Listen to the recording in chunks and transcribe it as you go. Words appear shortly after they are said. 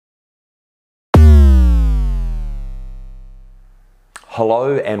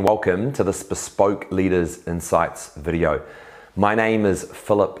Hello and welcome to this Bespoke Leaders Insights video. My name is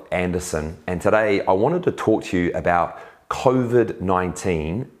Philip Anderson and today I wanted to talk to you about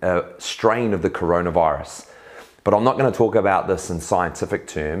COVID-19, a strain of the coronavirus. But I'm not going to talk about this in scientific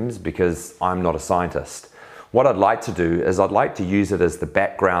terms because I'm not a scientist. What I'd like to do is I'd like to use it as the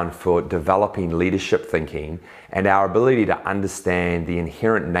background for developing leadership thinking and our ability to understand the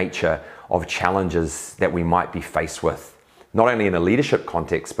inherent nature of challenges that we might be faced with, not only in a leadership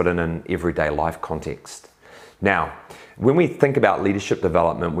context, but in an everyday life context. Now, when we think about leadership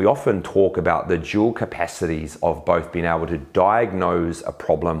development, we often talk about the dual capacities of both being able to diagnose a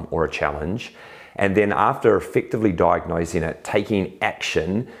problem or a challenge, and then after effectively diagnosing it, taking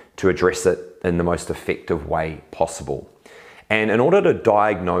action to address it in the most effective way possible. And in order to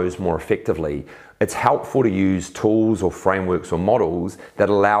diagnose more effectively, it's helpful to use tools or frameworks or models that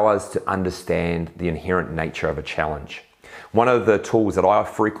allow us to understand the inherent nature of a challenge. One of the tools that I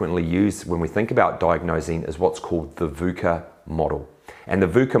frequently use when we think about diagnosing is what's called the VUCA model. And the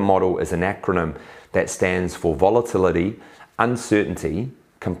VUCA model is an acronym that stands for volatility, uncertainty,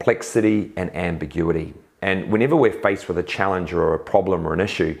 complexity, and ambiguity. And whenever we're faced with a challenge or a problem or an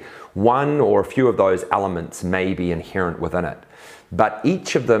issue, one or a few of those elements may be inherent within it. But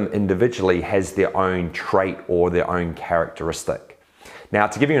each of them individually has their own trait or their own characteristic. Now,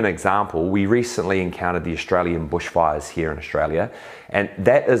 to give you an example, we recently encountered the Australian Bushfires here in Australia, and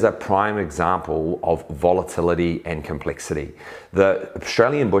that is a prime example of volatility and complexity. The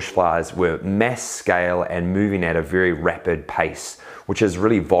Australian Bushfires were mass scale and moving at a very rapid pace, which is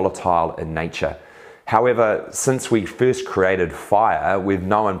really volatile in nature. However, since we first created fire, we've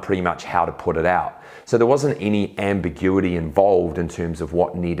known pretty much how to put it out. So there wasn't any ambiguity involved in terms of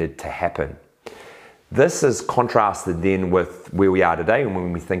what needed to happen. This is contrasted then with where we are today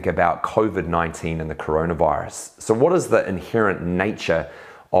when we think about COVID-19 and the coronavirus. So what is the inherent nature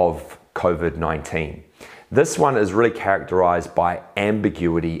of COVID-19? This one is really characterized by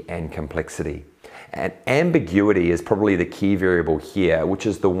ambiguity and complexity. And ambiguity is probably the key variable here, which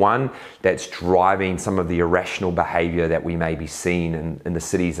is the one that's driving some of the irrational behavior that we may be seeing in the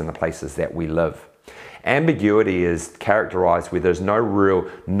cities and the places that we live. Ambiguity is characterized where there's no real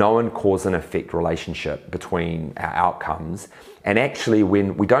known cause and effect relationship between our outcomes, and actually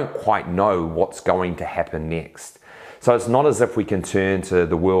when we don't quite know what's going to happen next. So it's not as if we can turn to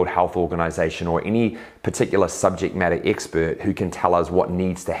the World Health Organization or any particular subject matter expert who can tell us what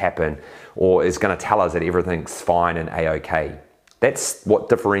needs to happen or is going to tell us that everything's fine and a-okay. That's what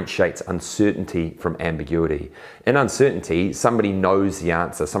differentiates uncertainty from ambiguity. In uncertainty, somebody knows the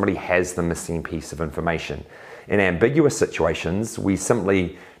answer, somebody has the missing piece of information. In ambiguous situations, we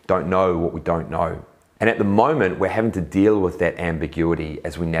simply don't know what we don't know. And at the moment, we're having to deal with that ambiguity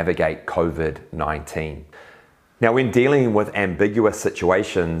as we navigate COVID-19. Now, when dealing with ambiguous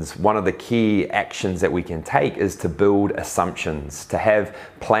situations, one of the key actions that we can take is to build assumptions, to have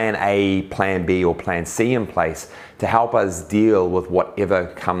plan A, plan B, or plan C in place to help us deal with whatever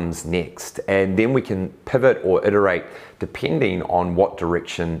comes next. And then we can pivot or iterate depending on what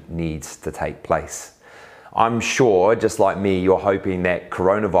direction needs to take place. I'm sure, just like me, you're hoping that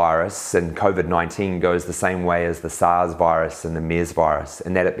coronavirus and COVID-19 goes the same way as the SARS virus and the MERS virus,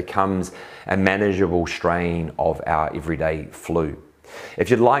 and that it becomes a manageable strain of our everyday flu. If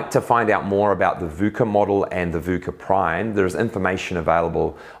you'd like to find out more about the VUCA model and the VUCA prime, there's information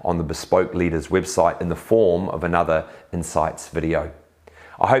available on the Bespoke Leaders website in the form of another Insights video.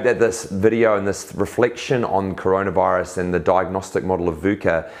 I hope that this video and this reflection on coronavirus and the diagnostic model of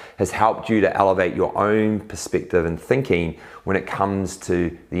VUCA has helped you to elevate your own perspective and thinking when it comes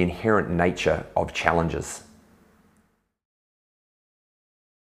to the inherent nature of challenges.